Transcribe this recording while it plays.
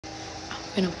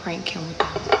Finna prank Kim with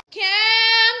that.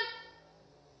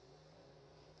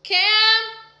 Kim,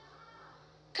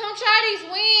 come try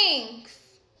these wings.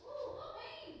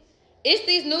 It's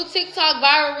these new TikTok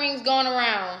viral rings going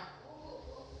around.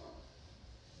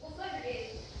 What flavor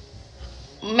is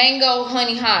it? Mango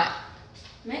honey hot.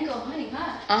 Mango honey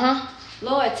hot? Uh-huh.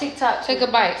 Lord, TikTok. Take a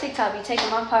bite. TikTok be taking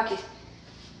my pocket.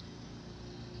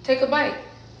 Take a bite.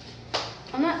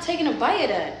 I'm not taking a bite of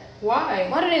that. Why?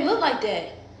 Why do they look like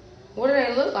that? What do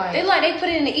they look like? They like they put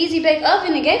it in the Easy Bake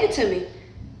Oven and gave it to me.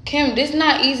 Kim, this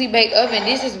not Easy Bake Oven.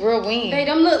 This is real wings. They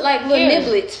them look like little Here.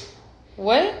 niblets.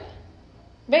 What?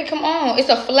 Babe, come on. It's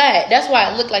a flat. That's why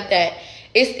it look like that.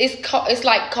 It's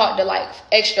like called the like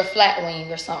extra flat wing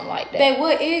or something like that. Babe,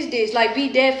 what is this? Like, be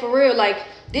dead for real. Like,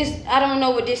 this, I don't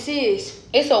know what this is.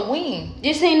 It's a wing.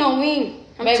 This ain't no wing.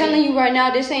 I'm Baby, telling you right now,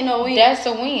 this ain't no wing. That's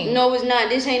a wing. No, it's not.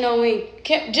 This ain't no wing.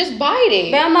 Kim, just bite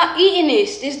it. But I'm not eating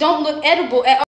this. This don't look edible at all.